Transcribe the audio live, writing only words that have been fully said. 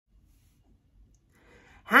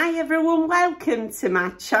Hi everyone, welcome to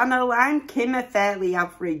my channel. I'm Kim, a fairly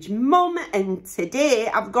average mum, and today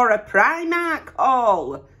I've got a Primark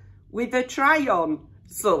haul with a try on.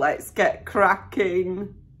 So let's get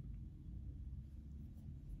cracking.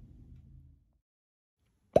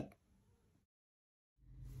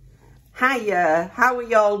 Hiya, how are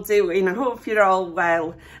y'all doing? I hope you're all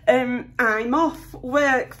well. I'm off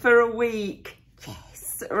work for a week.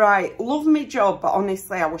 Yes, right, love my job, but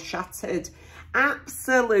honestly I was shattered.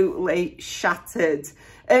 Absolutely shattered,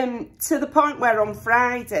 to the point where on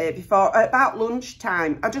Friday, before about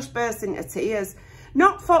lunchtime, I just burst into tears.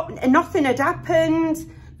 Nothing had happened,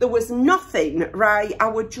 there was nothing, right? I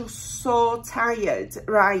was just so tired,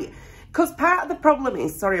 right? Because part of the problem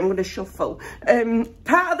is, sorry, I'm going to shuffle.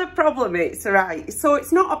 Part of the problem is, right, so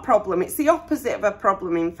it's not a problem, it's the opposite of a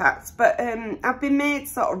problem in fact, but I've been made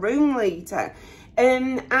sort of room leader.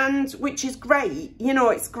 And which is great, you know,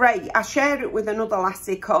 it's great. I share it with another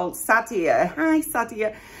lassie called Sadia. Hi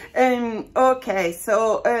Sadia. Okay,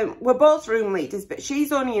 so we're both room leaders, but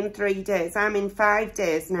she's only in 3 days. I'm in 5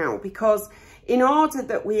 days now, because in order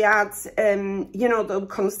that we had, you know, the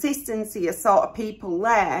consistency of sort of people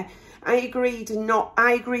there, I agreed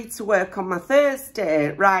to work on my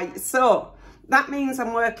Thursday, right? So that means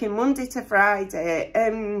I'm working Monday to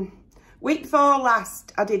Friday. Week before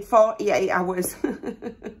last, I did 48 hours.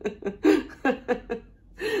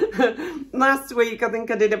 Last week, I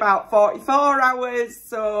think I did about 44 hours.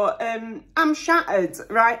 So, I'm shattered,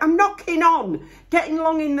 right? I'm knocking on, getting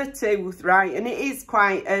long in the tooth, right? And it is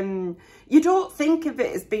quite, you don't think of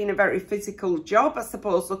it as being a very physical job, I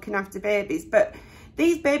suppose, looking after babies. But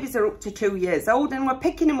these babies are up to 2 years old, and we're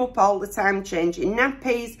picking them up all the time, changing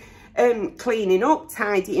nappies, cleaning up,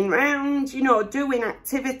 tidying round, you know, doing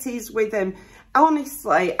activities with them.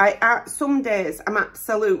 Honestly, some days I'm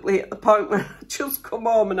absolutely at the point where I just come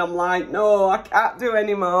home and I'm like, no, I can't do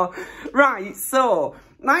anymore. Right, so,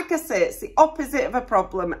 like I say, it's the opposite of a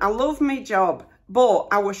problem. I love my job, but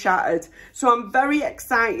I was shattered. So I'm very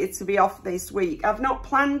excited to be off this week. I've not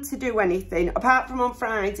planned to do anything, apart from on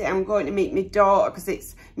Friday, I'm going to meet my daughter, because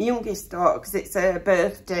it's my youngest daughter, because it's her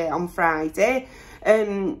birthday on Friday.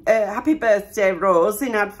 Happy birthday, Rose,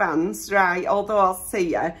 in advance, right, although I'll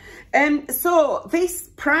see her. So this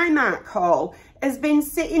Primark haul has been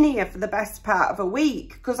sitting here for the best part of a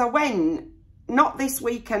week, because I went, not this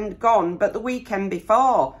weekend gone, but the weekend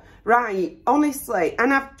before, right, honestly.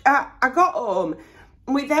 And I got home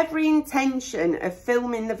with every intention of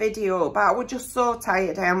filming the video, but I was just so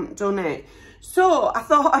tired I haven't done it. So I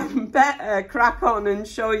thought I'd better crack on and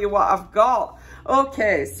show you what I've got.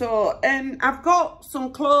 Okay, so I've got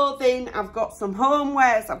some clothing, I've got some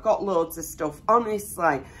homewares, I've got loads of stuff,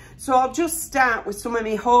 honestly. So I'll just start with some of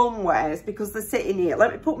my homewares because they're sitting here.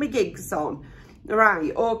 Let me put my gigs on.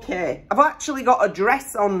 Right, okay. I've actually got a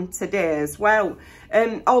dress on today as well.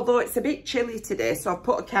 Although it's a bit chilly today, so I've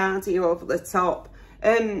put a cardio over the top.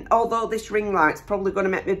 Although this ring light's probably going to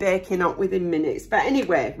make me baking hot within minutes. But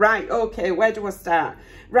anyway, right, okay, where do I start?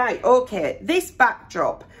 Right, okay, this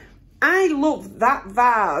backdrop. I love that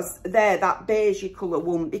vase there, that beigey colour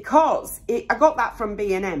one, because I got that from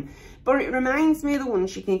B&M. But it reminds me of the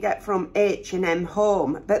ones you can get from H&M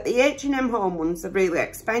Home. But the H&M Home ones are really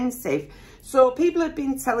expensive. So people have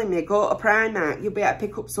been telling me, go to Primark, you'll be able to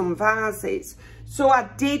pick up some vases. So I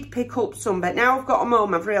did pick up some, but now I've got them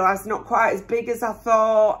home, I've realised not quite as big as I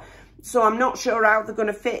thought. So I'm not sure how they're going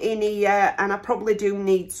to fit in here, and I probably do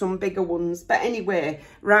need some bigger ones. But anyway,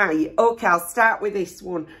 right, okay, I'll start with this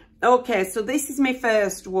one. Okay, so this is my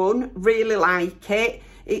first one, really like it.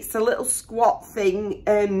 It's a little squat thing,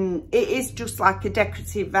 it is just like a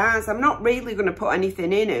decorative vase. I'm not really going to put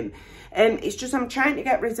anything in them. It's just I'm trying to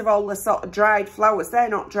get rid of all the sort of dried flowers. They're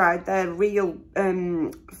not dried, they're real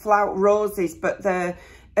flower roses, but they're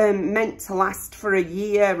meant to last for a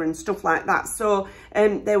year and stuff like that. So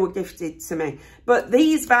they were gifted to me. But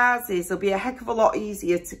these vases will be a heck of a lot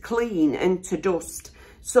easier to clean and to dust.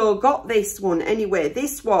 So got this one anyway.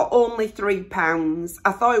 This was only £3.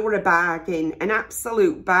 I thought it were a bargain, an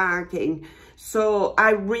absolute bargain. So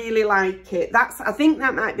I really like it. I think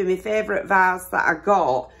that might be my favourite vase that I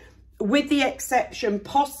got, with the exception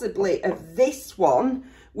possibly of this one,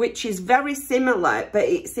 which is very similar, but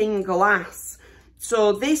it's in glass.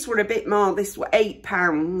 So this were a bit more, this were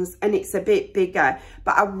 £8 and it's a bit bigger.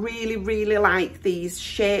 But I really, really like these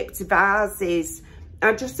shaped vases.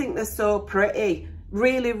 I just think they're so pretty.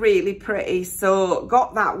 Really, really pretty. So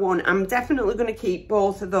got that one. I'm definitely going to keep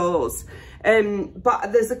both of those.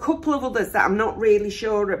 But there's a couple of others that I'm not really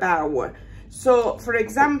sure about. So, for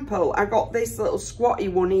example, I got this little squatty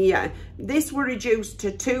one here. This were reduced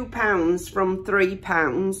to £2 from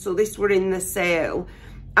 £3. So this were in the sale.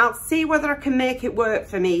 I'll see whether I can make it work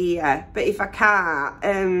for me here, but if I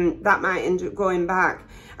can't, that might end up going back.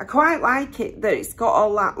 I quite like it that it's got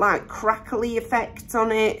all that like crackly effect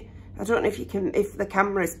on it. I don't know if the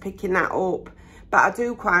camera's picking that up, but I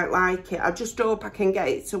do quite like it. I just hope I can get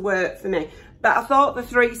it to work for me. But I thought the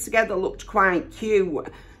three together looked quite cute.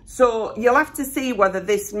 So you'll have to see whether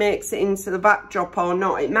this makes it into the backdrop or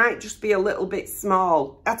not. It might just be a little bit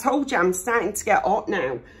small. I told you I'm starting to get hot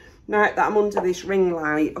now. Right, that I'm under this ring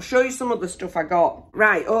light. I'll show you some of the stuff I got.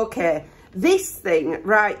 Right, okay. This thing,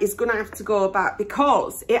 right, is going to have to go back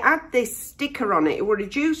because it had this sticker on it. It was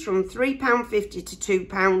reduced from £3.50 to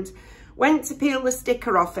 £2. Went to peel the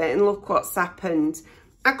sticker off it and look what's happened.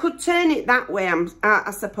 I could turn it that way,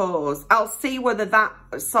 I suppose. I'll see whether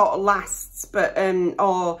that sort of lasts, but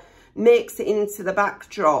or makes it into the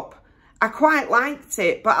backdrop. I quite liked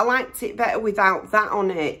it, but I liked it better without that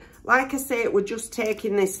on it. Like I say, we're just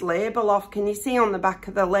taking this label off. Can you see on the back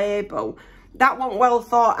of the label? That one well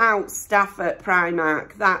thought out stuff at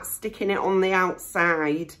Primark. That's sticking it on the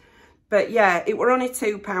outside. But yeah, it were only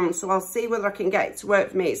 £2, so I'll see whether I can get it to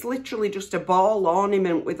work for me. It's literally just a ball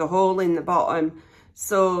ornament with a hole in the bottom.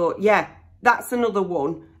 So yeah, that's another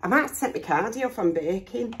one. I might have to take my cardi off, I'm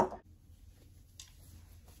baking.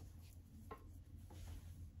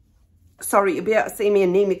 Sorry, you'll be able to see me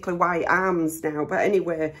anemically white arms now. But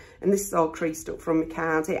anyway, and this is all creased up from my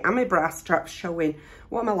cardi. And my bra strap's showing.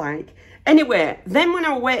 What am I like? Anyway, then when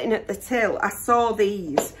I was waiting at the till, I saw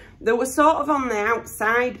these. They were sort of on the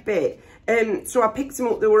outside bit. So I picked them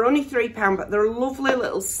up. They were only £3, but they're lovely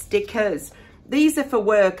little stickers. These are for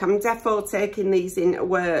work. I'm defo taking these into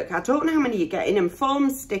work. I don't know how many you get in them.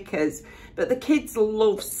 Foam stickers. But the kids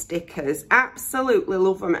love stickers. Absolutely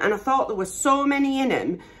love them. And I thought there were so many in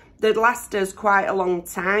them. They'd last us quite a long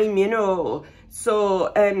time, you know.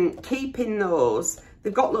 So, keeping those.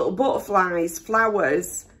 They've got little butterflies,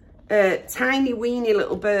 flowers, tiny weeny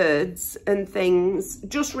little birds and things.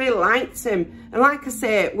 Just really liked them. And like I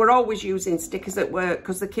say, we're always using stickers at work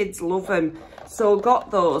because the kids love them. So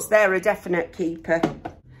got those. They're a definite keeper.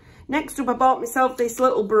 Next up, I bought myself this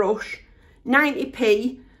little brush.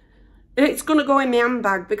 90p. It's going to go in my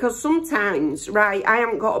handbag because sometimes, right, I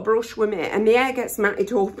haven't got a brush with me and my hair gets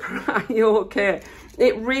matted up, right, okay.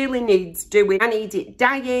 It really needs doing. I need it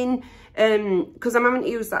dyeing because I'm having to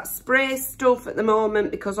use that spray stuff at the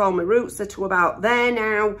moment because all my roots are to about there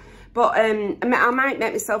now. But I might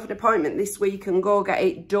make myself an appointment this week and go get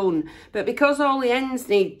it done. But because all the ends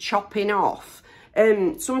need chopping off,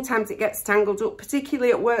 sometimes it gets tangled up,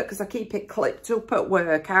 particularly at work because I keep it clipped up at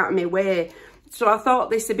work out of my way. So I thought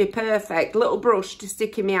this would be perfect. Little brush to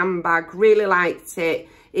stick in my handbag. Really liked it.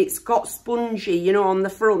 It's got spongy, you know, on the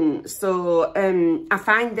front. So I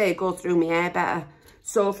find they go through my hair better.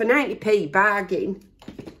 So for 90p, bargain.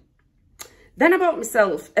 Then I bought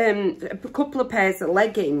myself a couple of pairs of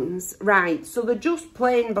leggings. Right, so they're just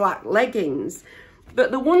plain black leggings.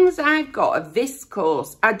 But the ones I've got are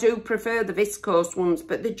viscose. I do prefer the viscose ones,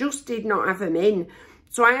 but they just did not have them in.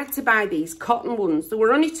 So I had to buy these cotton ones. They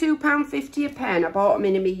were only £2.50 a pair and I bought them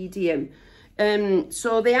in a medium.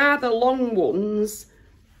 So they are the long ones,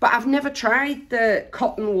 but I've never tried the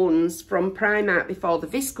cotton ones from Primark before. The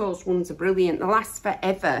viscose ones are brilliant. They last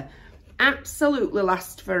forever. Absolutely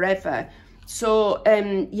last forever. So,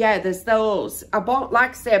 yeah, there's those. Like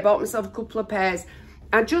I say, I bought myself a couple of pairs.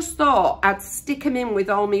 I just thought I'd stick them in with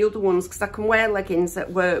all my other ones because I can wear leggings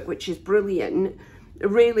at work, which is brilliant.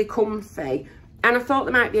 Really comfy. And I thought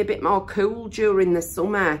they might be a bit more cool during the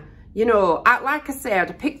summer. You know, like I said,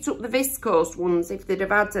 I picked up the viscose ones if they'd have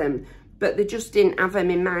had them, but they just didn't have them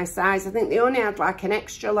in my size. I think they only had like an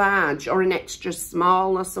extra large or an extra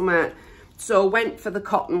small or something. So I went for the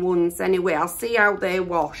cotton ones anyway. I'll see how they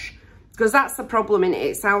wash. Because that's the problem in it,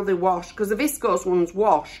 it's how they wash. Because the viscose ones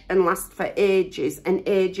wash and last for ages and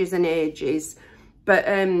ages and ages. But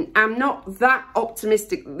I'm not that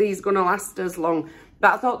optimistic that these are going to last as long.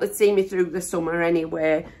 But I thought they'd see me through the summer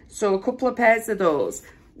anyway. So a couple of pairs of those.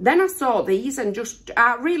 Then I saw these and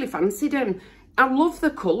I really fancied them. I love the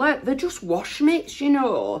colour. They're just wash mitts, you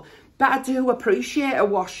know. But I do appreciate a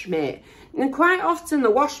wash mitt. And quite often the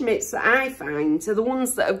wash mitts that I find are the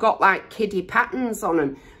ones that have got like kiddie patterns on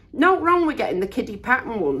them. Not wrong with getting the kiddie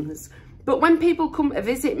pattern ones. But when people come to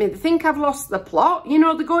visit me, they think I've lost the plot. You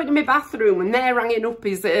know, they go into my bathroom and there hanging up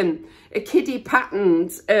is a kiddie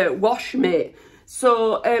patterned wash mitt.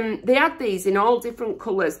 So they had these in all different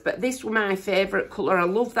colours, but this was my favourite colour. I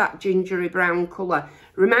love that gingery brown colour.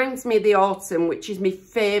 Reminds me of the autumn, which is my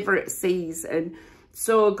favourite season.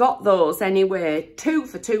 So got those anyway. Two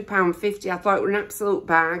for £2.50. I thought it was an absolute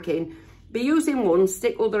bargain. Be using one,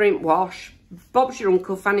 stick other in wash. Bob's your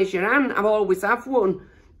uncle, Fanny's your aunt. I always have one.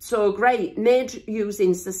 So great. Made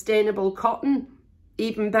using sustainable cotton.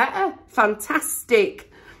 Even better.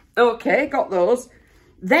 Fantastic. Okay, got those.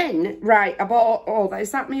 Then, right, I bought, oh,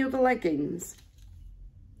 is that my other leggings?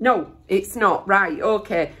 No, it's not. Right,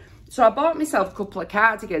 okay. So I bought myself a couple of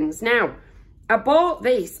cardigans. Now, I bought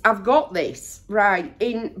this, I've got this, right,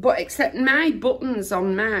 but except my buttons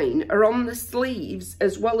on mine are on the sleeves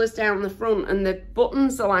as well as down the front, and the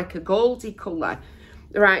buttons are like a goldy colour,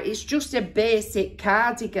 right. It's just a basic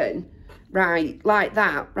cardigan, right, like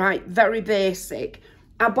that, right, very basic.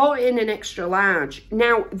 I bought it in an extra large.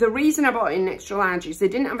 Now, the reason I bought it in an extra large is they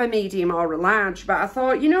didn't have a medium or a large, but I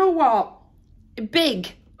thought, you know what,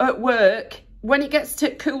 big at work, when it gets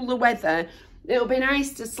to cooler weather, it'll be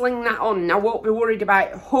nice to sling that on. I won't be worried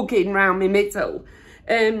about hugging round my middle.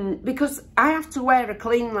 Because I have to wear a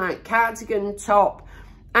clean like cardigan, top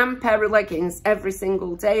and pair of leggings every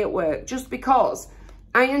single day at work. Just because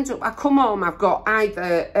I come home, I've got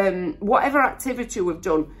either whatever activity we've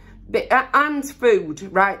done and food,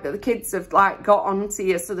 right, that the kids have like got onto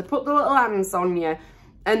you. So they put the little hands on you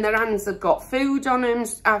and their hands have got food on them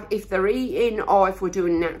if they're eating, or if we're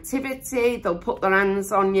doing an activity, they'll put their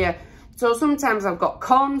hands on you. So sometimes I've got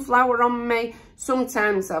corn flour on me,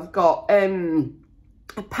 sometimes I've got a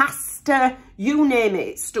pasta, you name it,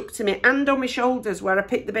 it's stuck to me, and on my shoulders where I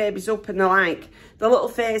pick the babies up and they're like, the little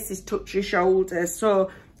faces touch your shoulders.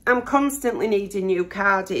 So I'm constantly needing new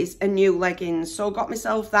cardies and new leggings, so I got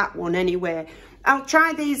myself that one anyway. I'll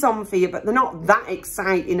try these on for you, but they're not that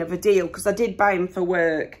exciting of a deal because I did buy them for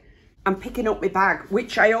work. I'm picking up my bag,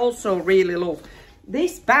 which I also really love.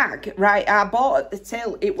 This bag, right, I bought at the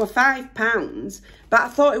till, it were £5, but I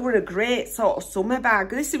thought it were a great sort of summer bag.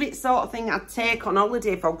 This is the sort of thing I'd take on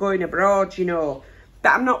holiday if I'm going abroad, you know.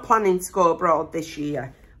 But I'm not planning to go abroad this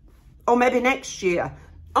year. Or maybe next year.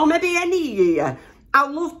 Or maybe any year. I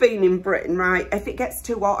love being in Britain, right? If it gets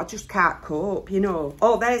too hot, I just can't cope, you know.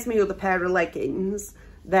 Oh, there's my other pair of leggings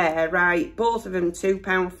there, right? Both of them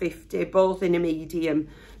 £2.50, both in a medium.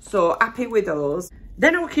 So happy with those.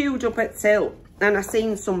 Then I queued up at till and I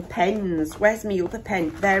seen some pens. Where's my other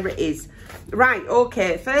pen? There it is. Right,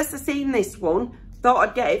 okay. First I seen this one. Thought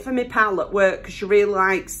I'd get it for my pal at work because she really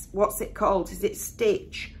likes, what's it called? Is it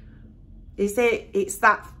Stitch? Is it? It's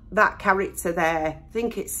that character there. I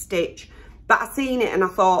think it's Stitch. But I seen it and I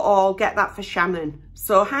thought, oh, I'll get that for Shannon.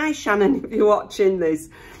 So hi Shannon, if you're watching this,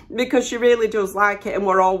 because she really does like it and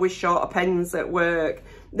we're always short of pens at work.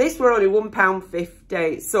 This were only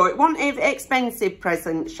 £1.50, so it wasn't an expensive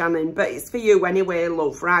present, Shannon, but it's for you anyway,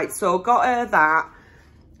 love, right? So got her that,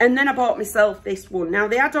 and then I bought myself this one. Now,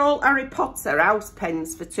 they had all Harry Potter house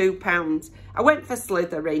pens for £2. I went for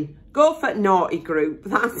Slytherin. Go for naughty group,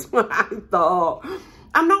 that's what I thought.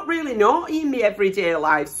 I'm not really naughty in my everyday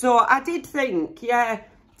life, so I did think, yeah,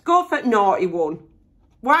 go for naughty one.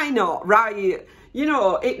 Why not, right? You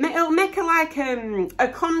know, it'll make a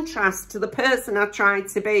contrast to the person I try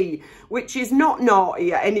to be, which is not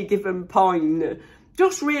naughty at any given point.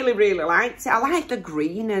 Just really, really liked it. I like the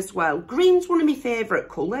green as well. Green's one of my favourite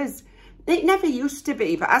colours. It never used to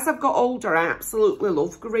be, but as I've got older, I absolutely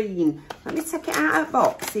love green. Let me take it out of the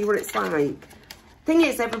box, see what it's like. Thing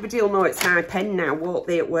is, everybody will know it's my pen now, won't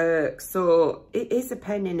they, at work? So, it is a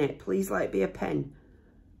pen, innit? Please let it be a pen.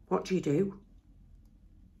 What do you do?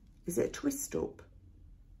 Is it a twist up?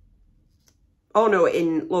 Oh no, it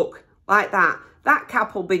isn't. Look, like that. That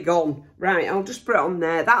cap will be gone. Right, I'll just put it on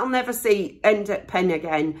there. That'll never see end at pen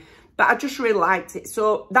again. But I just really liked it.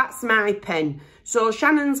 So that's my pen. So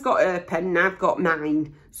Shannon's got her pen and I've got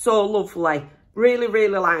mine. So lovely. Really,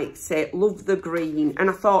 really likes it. Love the green. And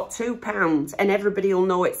I thought £2 and everybody will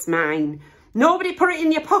know it's mine. Nobody put it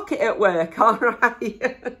in your pocket at work, all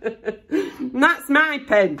right? That's my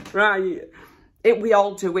pen, right? We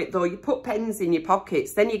all do it though. You put pens in your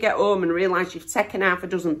pockets, then you get home and realise you've taken half a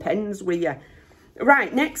dozen pens with you.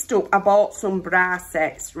 Right, next up, I bought some bra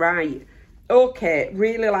sets, right. Okay,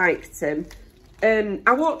 really liked them.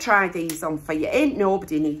 I won't try these on for you. Ain't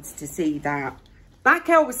nobody needs to see that. Like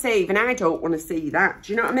I always say, even I don't want to see that.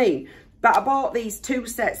 Do you know what I mean? But I bought these two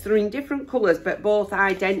sets. They're in different colours, but both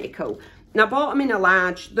identical. And I bought them in a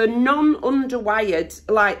large. They're non-underwired,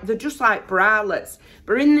 like they're just like bralettes.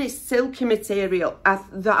 But in this silky material, I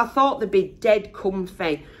thought they'd be dead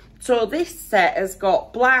comfy. So this set has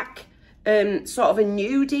got black, sort of a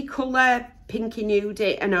nudie colour, pinky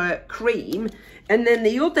nudie, and a cream. And then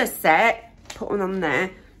the other set, put one on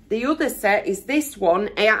there, the other set is this one,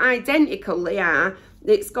 identical they are.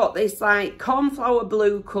 It's got this like cornflower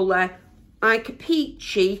blue colour, like a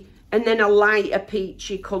peachy, and then a lighter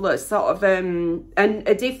peachy colour, sort of, and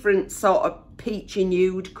a different sort of peachy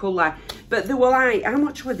nude colour. But they were like, how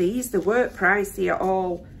much were these? They weren't pricey at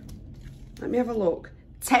all. Let me have a look.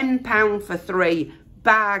 £10 for 3.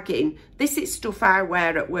 Bargain. This is stuff I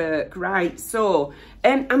wear at work, right? So,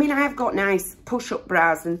 I mean, I've got nice push-up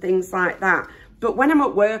bras and things like that. But when I'm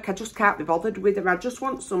at work, I just can't be bothered with them. I just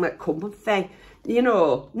want something comfy. You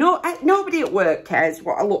know, nobody at work cares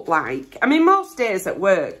what I look like. I mean, most days at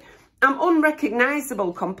work, I'm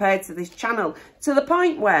unrecognisable compared to this channel, to the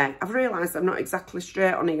point where I've realised I'm not exactly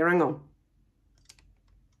straight on here. Hang on.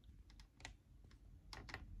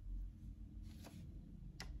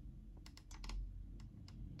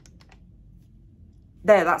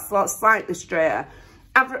 There, that's slightly straighter.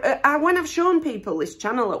 When I've shown people this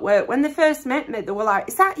channel at work, when they first met me, they were like,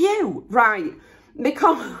 is that you? Right.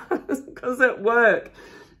 Because at work,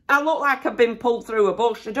 I look like I've been pulled through a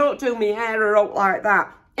bush. I don't do my hair or out like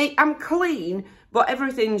that. I'm clean, but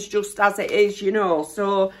everything's just as it is, you know.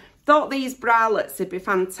 So, thought these bralettes would be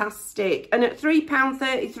fantastic. And at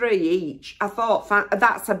 £3.33 each, I thought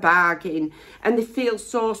that's a bargain. And they feel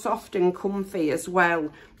so soft and comfy as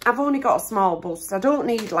well. I've only got a small bust. I don't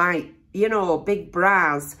need, like, you know, big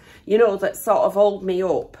bras, you know, that sort of hold me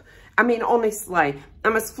up. I mean, honestly,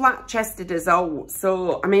 I'm as flat-chested as old.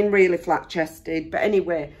 So, I mean, really flat-chested. But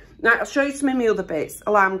anyway, now I'll show you some of my other bits.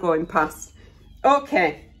 Alarm going past.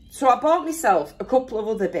 Okay, so I bought myself a couple of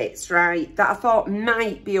other bits, right, that I thought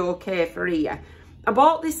might be okay for here. I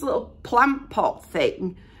bought this little plant pot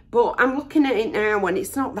thing, but I'm looking at it now and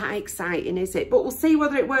it's not that exciting, is it? But we'll see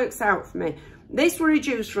whether it works out for me. This were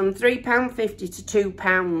reduced from £3.50 to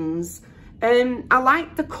 £2. I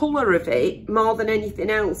like the colour of it more than anything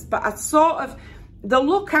else, but I sort of, the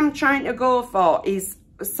look I'm trying to go for is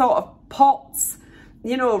sort of pots,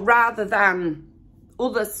 you know, rather than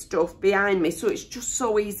other stuff behind me. So it's just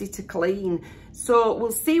so easy to clean. So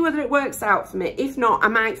we'll see whether it works out for me. If not, I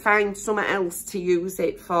might find something else to use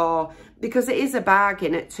it for, because it is a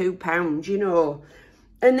bargain at £2, you know.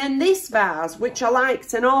 And then this vase, which I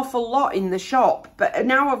liked an awful lot in the shop, but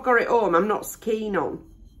now I've got it home, I'm not keen on.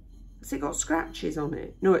 Has it got scratches on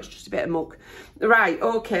it? No, it's just a bit of muck. Right,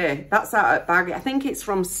 okay, that's out of bag. I think it's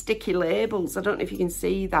from Sticky Labels. I don't know if you can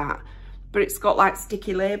see that, but it's got like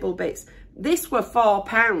sticky label bits. This were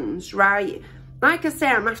 £4, right? Like I say,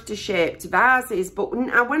 I'm after shaped vases, but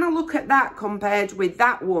when I look at that compared with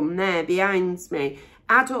that one there behind me,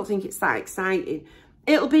 I don't think it's that exciting.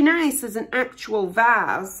 It'll be nice as an actual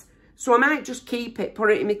vase, so I might just keep it, put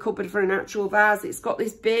it in my cupboard for an actual vase. It's got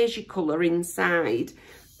this beigey colour inside,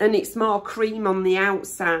 and it's more cream on the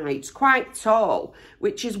outside. It's quite tall,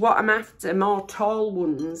 which is what I'm after, more tall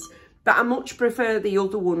ones. But I much prefer the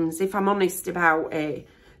other ones, if I'm honest about it.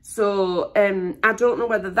 So, I don't know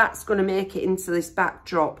whether that's going to make it into this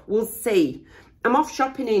backdrop. We'll see. I'm off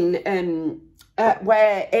shopping in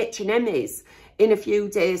where H&M is in a few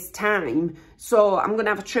days' time. So, I'm going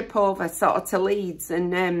to have a trip over sort of to Leeds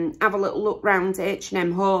and have a little look round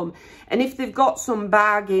H&M Home. And if they've got some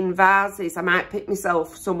bargain vases, I might pick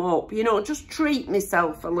myself some up. You know, just treat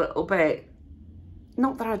myself a little bit.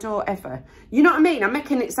 Not that I don't ever. You know what I mean? I'm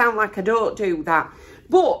making it sound like I don't do that.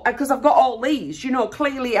 But, because I've got all these, you know,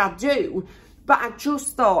 clearly I do. But I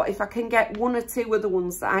just thought if I can get one or two of the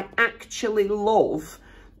ones that I actually love,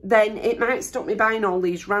 then it might stop me buying all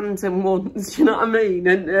these random ones, you know what I mean?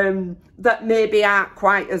 And that maybe aren't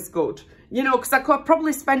quite as good. You know, because I could have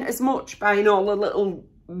probably spent as much buying all the little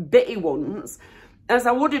bitty ones as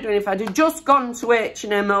I would have done if I'd have just gone to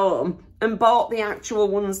H&M Home and bought the actual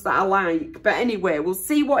ones that I like. But anyway, we'll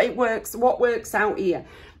see what works out here.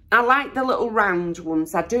 I like the little round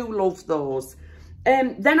ones. I do love those.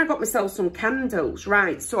 Then I got myself some candles,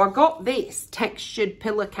 right? So I got this textured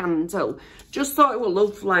pillar candle. Just thought it was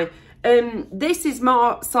lovely. This is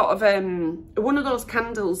more sort of one of those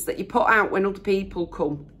candles that you put out when other people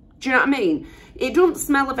come. Do you know what I mean? It doesn't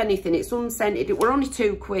smell of anything. It's unscented. It were only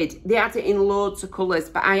 £2. They had it in loads of colours,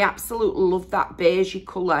 but I absolutely love that beigey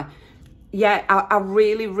colour. Yeah, I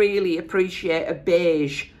really, really appreciate a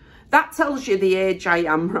beige. That tells you the age I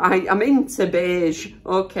am, right? I'm into beige.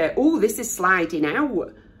 Okay. Oh, this is sliding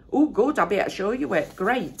out. Oh, good. I'll be able to show you it.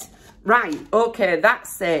 Great. Right. Okay,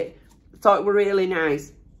 that's it. Thought it were really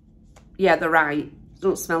nice. Yeah, they're right.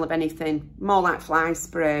 Don't smell of anything. More like fly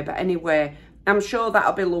spray. But anyway, I'm sure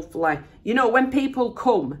that'll be lovely. You know, when people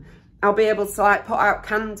come, I'll be able to, like, put out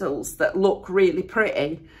candles that look really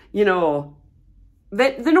pretty. You know,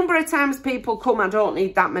 the number of times people come, I don't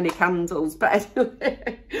need that many candles. But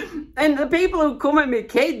anyway, and the people who come with me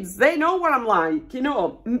kids, they know what I'm like, you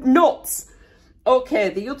know, nuts. Okay,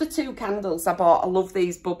 the other two candles I bought, I love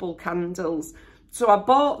these bubble candles. So I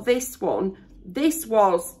bought this one. This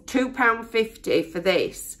was £2.50 for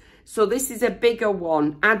this. So this is a bigger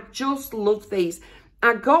one. I just love these.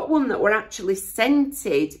 I got one that were actually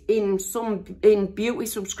scented in beauty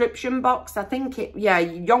subscription box. I think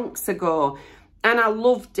yonks ago. And I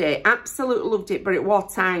loved it, absolutely loved it, but it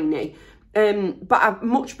was tiny. But I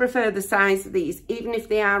much prefer the size of these, even if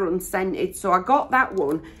they are unscented. So I got that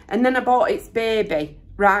one, and then I bought its baby.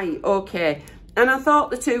 Right, okay. And I thought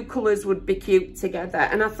the two colours would be cute together.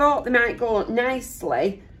 And I thought they might go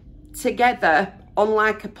nicely together on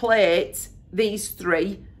like a plate, these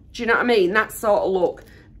three. Do you know what I mean? That sort of look.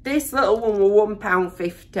 This little one was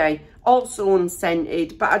 £1.50, also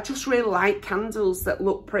unscented, but I just really like candles that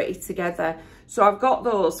look pretty together. So I've got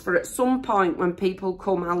those for at some point when people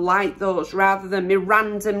come, I like those rather than my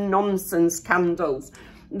random nonsense candles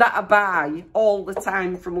that I buy all the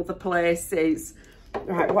time from other places.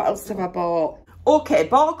 Right, what else have I bought? Okay,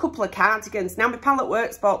 bought a couple of cardigans. Now, my pal at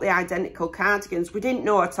work's bought the identical cardigans. We didn't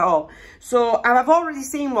know at all. So I've already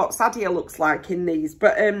seen what Sadia looks like in these,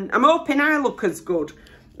 but I'm hoping I look as good.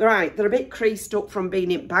 Right, they're a bit creased up from being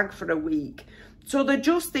in bag for a week. So they're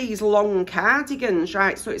just these long cardigans,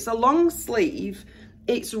 right? So it's a long sleeve,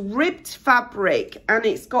 it's ribbed fabric, and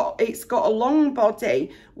it's got a long body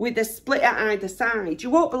with a split at either side. You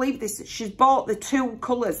won't believe this, she's bought the two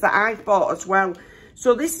colours that I've bought as well.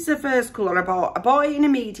 So this is the first colour I bought. I bought it in a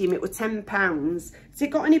medium, it was £10. Has it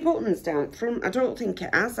got any buttons down front? I don't think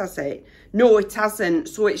it has it? No, it hasn't.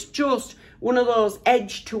 So it's just one of those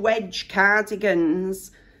edge-to-edge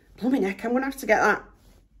cardigans. Blooming heck, I'm going to have to get that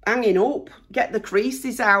hanging up, get the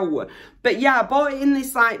creases out. But yeah, I bought it in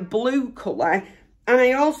this like blue colour, and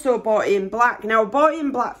I also bought it in black. Now I bought it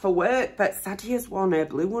in black for work, but Sadia's worn her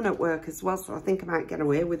blue one at work as well, so I think I might get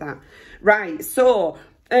away with that. Right, so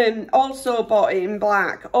also bought it in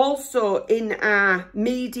black, also in a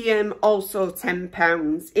medium, also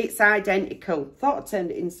 £10. It's identical. Thought I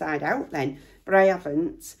turned it inside out then, but I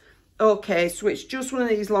haven't. Okay, so it's just one of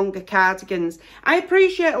these longer cardigans. I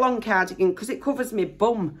appreciate a long cardigan because it covers my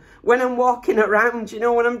bum when I'm walking around, you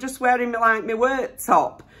know, when I'm just wearing my work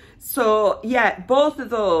top. So, yeah, both of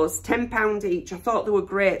those, £10 each. I thought they were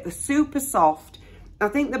great. They're super soft. I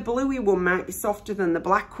think the bluey one might be softer than the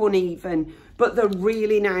black one even, but they're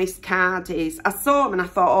really nice cardies. I saw them and I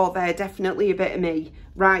thought, oh, they're definitely a bit of me.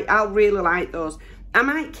 Right, I'll really like those. I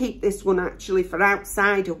might keep this one actually for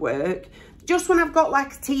outside of work. Just when I've got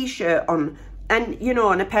like a t-shirt on and, you know,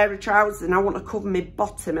 and a pair of trousers and I want to cover my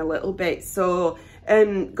bottom a little bit. So,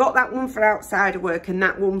 got that one for outside of work and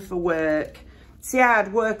that one for work. See, I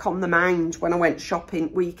had work on the mind when I went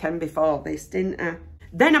shopping weekend before this, didn't I?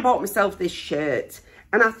 Then I bought myself this shirt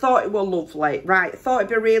and I thought it was lovely. Right, I thought it'd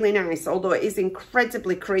be really nice, although it is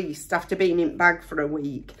incredibly creased after being in bag for a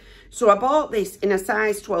week. So I bought this in a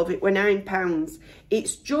size 12, it were £9.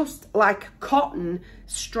 It's just like a cotton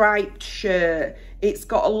striped shirt. It's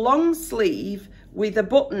got a long sleeve with a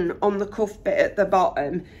button on the cuff bit at the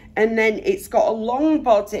bottom. And then it's got a long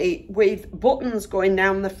body with buttons going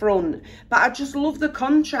down the front. But I just love the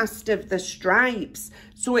contrast of the stripes.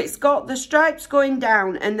 So it's got the stripes going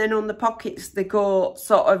down and then on the pockets they go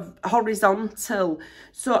sort of horizontal.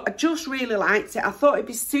 So I just really liked it. I thought it'd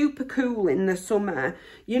be super cool in the summer.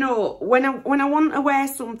 You know, when I want to wear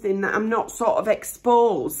something that I'm not sort of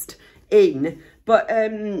exposed in, but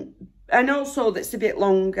and also that's a bit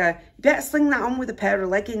longer. You better sling that on with a pair of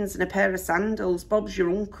leggings and a pair of sandals. Bob's your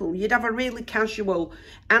uncle. You'd have a really casual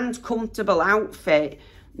and comfortable outfit,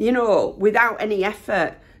 you know, without any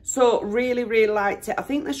effort. So really, really liked it. I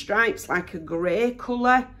think the stripe's like a grey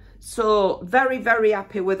colour. So very, very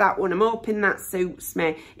happy with that one. I'm hoping that suits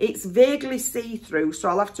me. It's vaguely see-through, so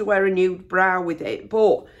I'll have to wear a nude bra with it.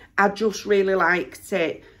 But I just really liked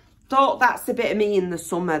it. Thought that's a bit of me in the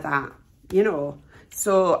summer, that, you know.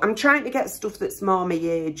 So I'm trying to get stuff that's more my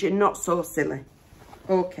age and not so silly.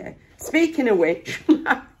 Okay. Speaking of which,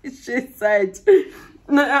 she said,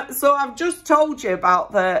 so I've just told you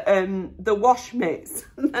about the wash mitts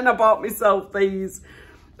and I bought myself these.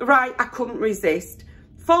 Right, I couldn't resist.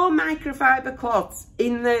 4 microfiber cloths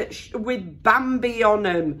in with Bambi on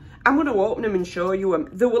them. I'm going to open them and show you them.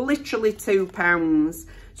 They were literally £2.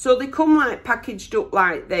 So they come like packaged up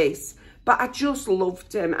like this. But I just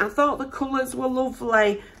loved them. I thought the colours were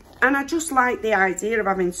lovely. And I just like the idea of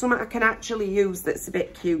having something I can actually use that's a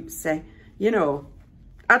bit cutesy. You know,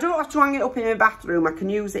 I don't have to hang it up in my bathroom. I can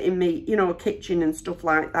use it in me, you know, kitchen and stuff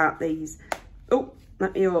like that, these. Oh,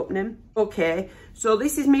 let me open them. Okay, so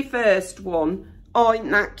this is my first one. Oh,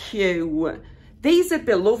 isn't that cute? These would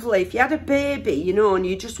be lovely if you had a baby, you know, and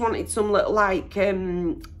you just wanted some little, like,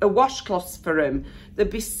 a washcloth for them.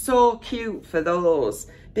 They'd be so cute for those.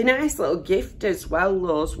 Be a nice little gift as well,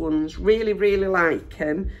 those ones. Really, really like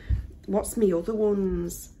them. What's my other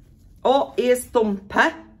ones? Oh, here's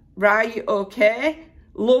Thumper. Right, okay.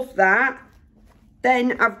 Love that.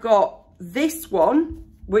 Then I've got this one,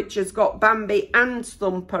 which has got Bambi and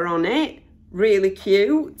Thumper on it. Really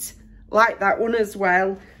cute. Like that one as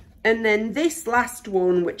well. And then this last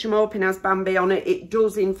one, which I'm hoping has Bambi on it, it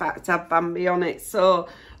does in fact have Bambi on it. So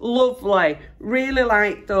lovely. Really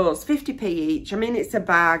like those. 50p each. I mean, it's a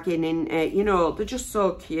bargain, isn't it? You know, they're just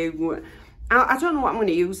so cute. I don't know what I'm going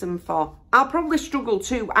to use them for. I'll probably struggle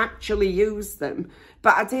to actually use them.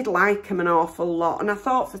 But I did like them an awful lot. And I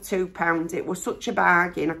thought for £2, it was such a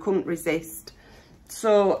bargain. I couldn't resist.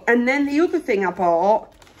 So, and then the other thing I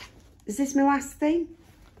bought, is this my last thing?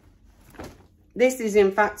 This is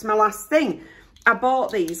in fact my last thing. I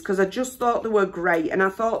bought these because I just thought they were great and I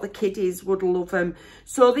thought the kiddies would love them.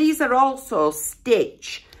 So these are also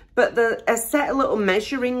Stitch, but they're a set of little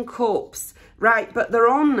measuring cups, right? But they're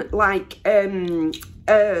on like a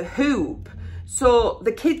hoop. So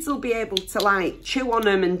the kids will be able to like chew on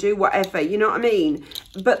them and do whatever, you know what I mean?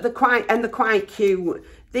 But they're quite cute.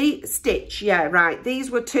 The Stitch, yeah, right. These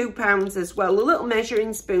were £2 as well. A little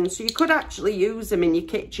measuring spoon. So you could actually use them in your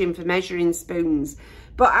kitchen for measuring spoons.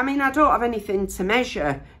 But, I mean, I don't have anything to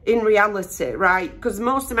measure in reality, right? Because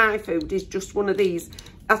most of my food is just one of these.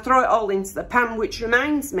 I throw it all into the pan, which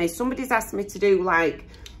reminds me, somebody's asked me to do, like,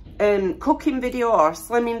 cooking video or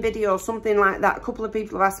slimming video or something like that. A couple of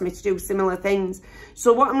people have asked me to do similar things.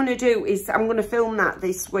 So what I'm going to do is I'm going to film that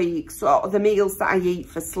this week. So the meals that I eat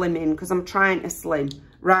for slimming, because I'm trying to slim.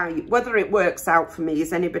 Right, whether it works out for me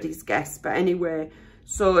is anybody's guess, but anyway,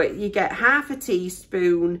 so you get half a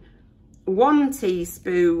teaspoon, 1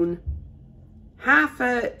 teaspoon, half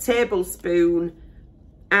a tablespoon,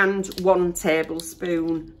 and 1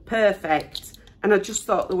 tablespoon. Perfect. And I just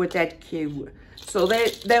thought they were dead cute. So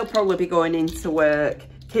they'll probably be going into work.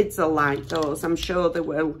 Kids will like those, I'm sure they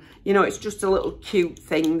will. You know, it's just a little cute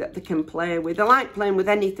thing that they can play with. They like playing with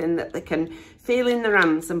anything that they can feel in their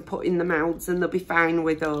hands and put in their mouths, and they'll be fine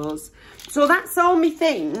with those. So that's all my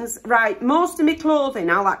things. Right, most of my clothing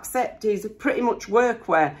I'll accept is pretty much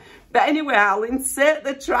workwear. But anyway, I'll insert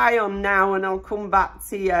the try on now and I'll come back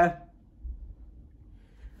to you.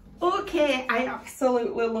 Okay, I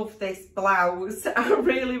absolutely love this blouse. I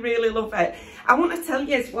really, really love it. I want to tell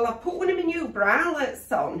you as well, I put one of my new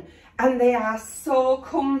bralettes on and they are so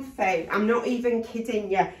comfy. I'm not even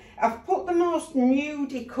kidding you. I've put the most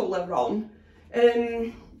nudie colour on.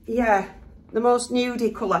 Yeah, the most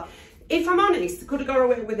nudie colour. If I'm honest, I could have got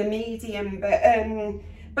away with a medium,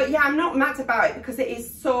 but yeah, I'm not mad about it because it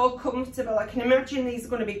is so comfortable. I can imagine these are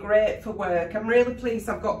going to be great for work. I'm really pleased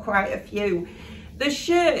I've got quite a few. The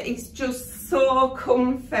shirt is just so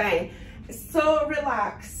comfy, so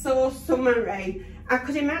relaxed, so summery. I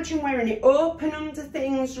could imagine wearing it open under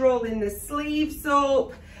things, rolling the sleeves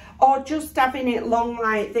up, or just having it long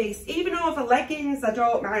like this. Even over leggings, I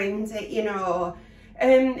don't mind it, you know.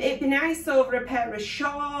 It'd be nice over a pair of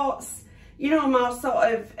shorts, you know, more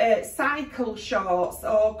sort of cycle shorts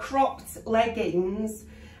or cropped leggings.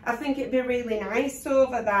 I think it'd be really nice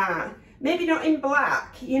over that. Maybe not in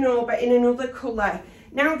black, you know, but in another colour.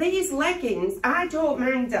 Now, these leggings, I don't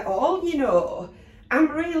mind at all, you know. I'm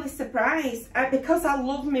really surprised because I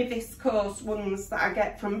love my viscose ones that I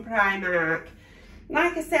get from Primark.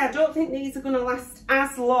 Like I say, I don't think these are going to last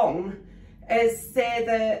as long as, say,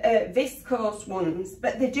 the viscose ones,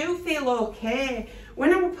 but they do feel okay.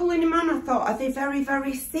 When I was pulling them on, I thought, are they very,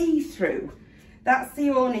 very see-through? That's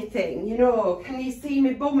the only thing, you know. Can you see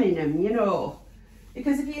me bum in them, you know?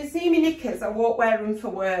 Because if you see me knickers, I won't wear them for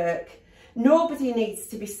work. Nobody needs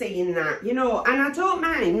to be seeing that, you know. And I don't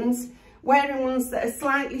mind wearing ones that are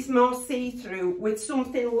slightly more see-through with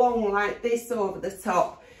something long like this over the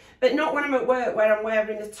top. But not when I'm at work where I'm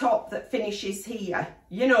wearing a top that finishes here,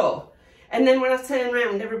 you know. And then when I turn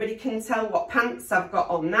around, everybody can tell what pants I've got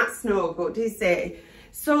on. That's no good, is it?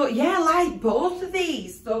 So, yeah, I like both of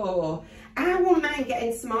these, though. I wouldn't mind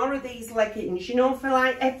getting some more of these leggings, you know, for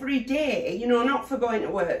like every day, you know, not for going to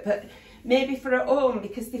work, but maybe for at home,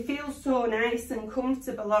 because they feel so nice and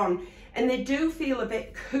comfortable on, and they do feel a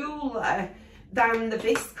bit cooler than the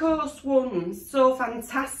viscose ones. So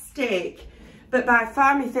fantastic. But by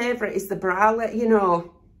far my favourite is the bralette, you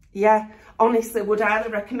know. Yeah, honestly, would highly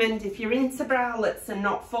recommend if you're into bralettes and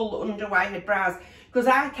not full underwired bras, because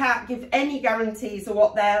I can't give any guarantees of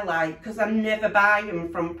what they're like because I never buy them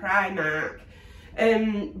from Primark.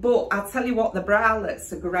 But I'll tell you what, the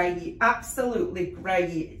bralettes are great, absolutely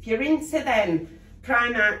great. If you're into them,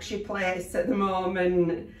 Primark's your place at the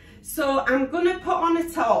moment. So I'm going to put on a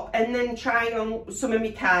top and then try on some of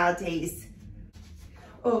my cardies.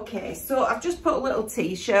 Okay, so I've just put a little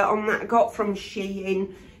t-shirt on that I got from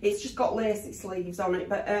Shein. It's just got lacy sleeves on it,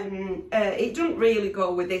 but it doesn't really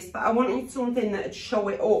go with this, but I wanted something that would show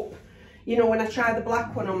it up. You know, when I try the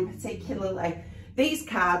black one on particularly. These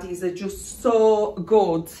cardies are just so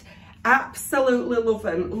good. Absolutely love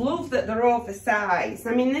them. Love that they're oversized.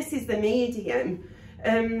 I mean, this is the medium.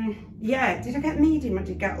 Yeah, did I get medium or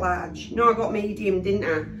did I get large? No, I got medium, didn't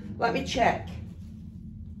I? Let me check.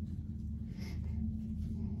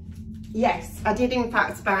 Yes, I did in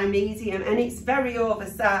fact buy medium, and it's very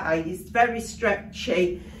oversized, very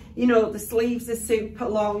stretchy. You know, the sleeves are super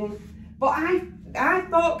long. But I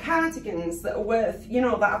bought cardigans that are worth, you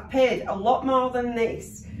know, that I've paid a lot more than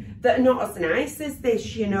this, that are not as nice as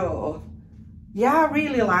this, you know. Yeah, I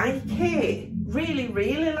really like it. Really,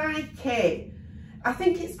 really like it. I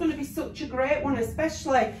think it's going to be such a great one,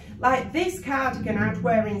 especially like this cardigan I'd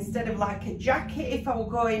wear instead of like a jacket if I were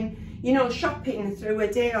going, you know, shopping through a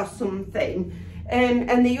day or something.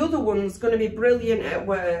 And the other one's going to be brilliant at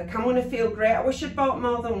work. I'm going to feel great. I wish I'd bought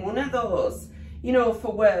more than one of those, you know,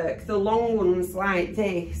 for work, the long ones like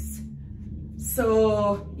this.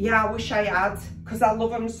 So yeah, I wish I had, because I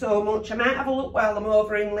love them so much. I might have a look while I'm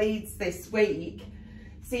over in Leeds this week,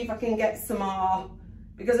 see if I can get some more,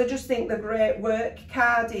 because I just think they're great work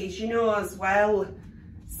cardies, you know, as well.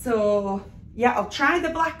 So yeah, I'll try the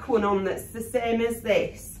black one on that's the same as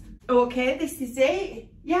this. Okay, this is it.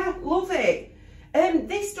 Yeah, love it.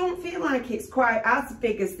 This don't feel like it's quite as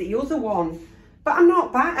big as the other one, but I'm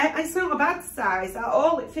not bad. It's not a bad size at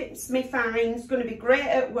all. It fits me fine. It's going to be great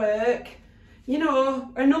at work. You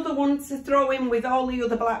know, another one to throw in with all the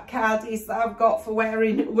other black cardies that I've got for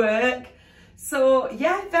wearing at work. So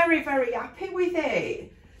yeah, very, very happy with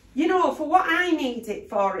it. You know, for what I need it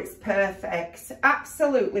for, it's perfect.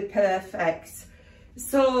 Absolutely perfect.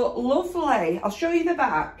 So lovely. I'll show you the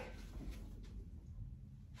back.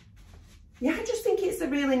 Yeah, I just think it's a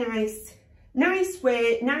really nice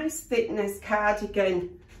weight, nice thickness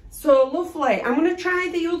cardigan. So lovely. I'm going to try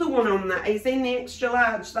the other one on that is in the extra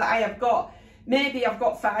large that I have got. Maybe I've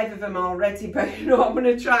got 5 of them already, but you know, I'm going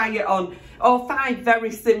to try it on. Or 5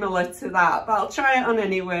 very similar to that, but I'll try it on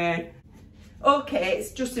anyway. Okay,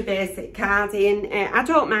 it's just a basic cardigan. I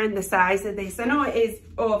don't mind the size of this. I know it is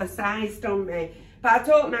oversized on me, but I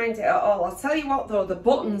don't mind it at all. I'll tell you what though, the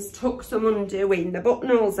buttons took some undoing. The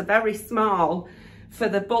buttonholes are very small for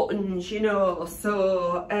the buttons, you know,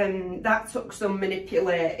 so that took some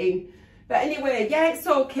manipulating. But anyway, yeah, it's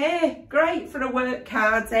okay. Great for a work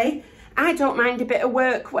cardie. I don't mind a bit of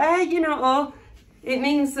work wear, you know. It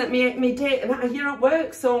means that me day, you're at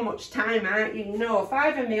work so much time, aren't you? You know,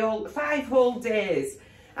 5 whole days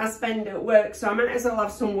I spend at work, so I might as well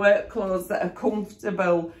have some work clothes that are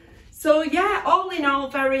comfortable. So yeah, all in all,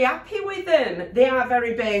 very happy with them. They are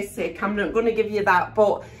very basic, I'm not going to give you that,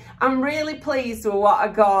 but I'm really pleased with what I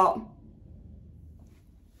got.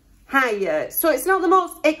 Hiya. So it's not the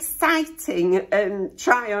most exciting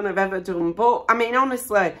try on I've ever done, but I mean,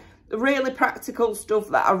 honestly, really practical stuff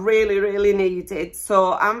that I really needed.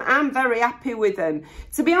 So I'm very happy with them.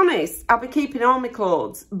 To be honest, I'll be keeping all my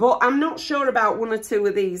clothes, but I'm not sure about 1 or 2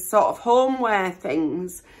 of these sort of homeware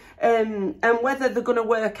things. And whether they're going to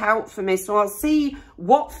work out for me. So I'll see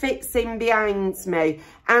what fits in behind me,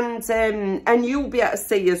 and you'll be able to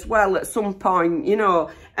see as well at some point, you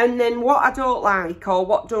know. And then what I don't like or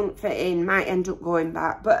what don't fit in might end up going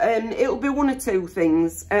back, but it'll be 1 or 2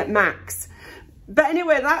 things at max. But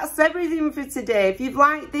anyway, that's everything for today. If you've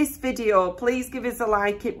liked this video, please give us a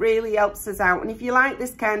like. It really helps us out. And if you like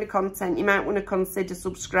this kind of content, you might want to consider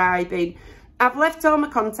subscribing. I've left all my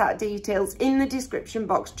contact details in the description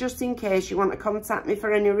box just in case you want to contact me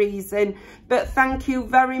for any reason. But thank you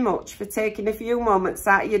very much for taking a few moments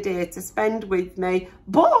out of your day to spend with me.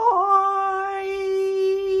 Bye!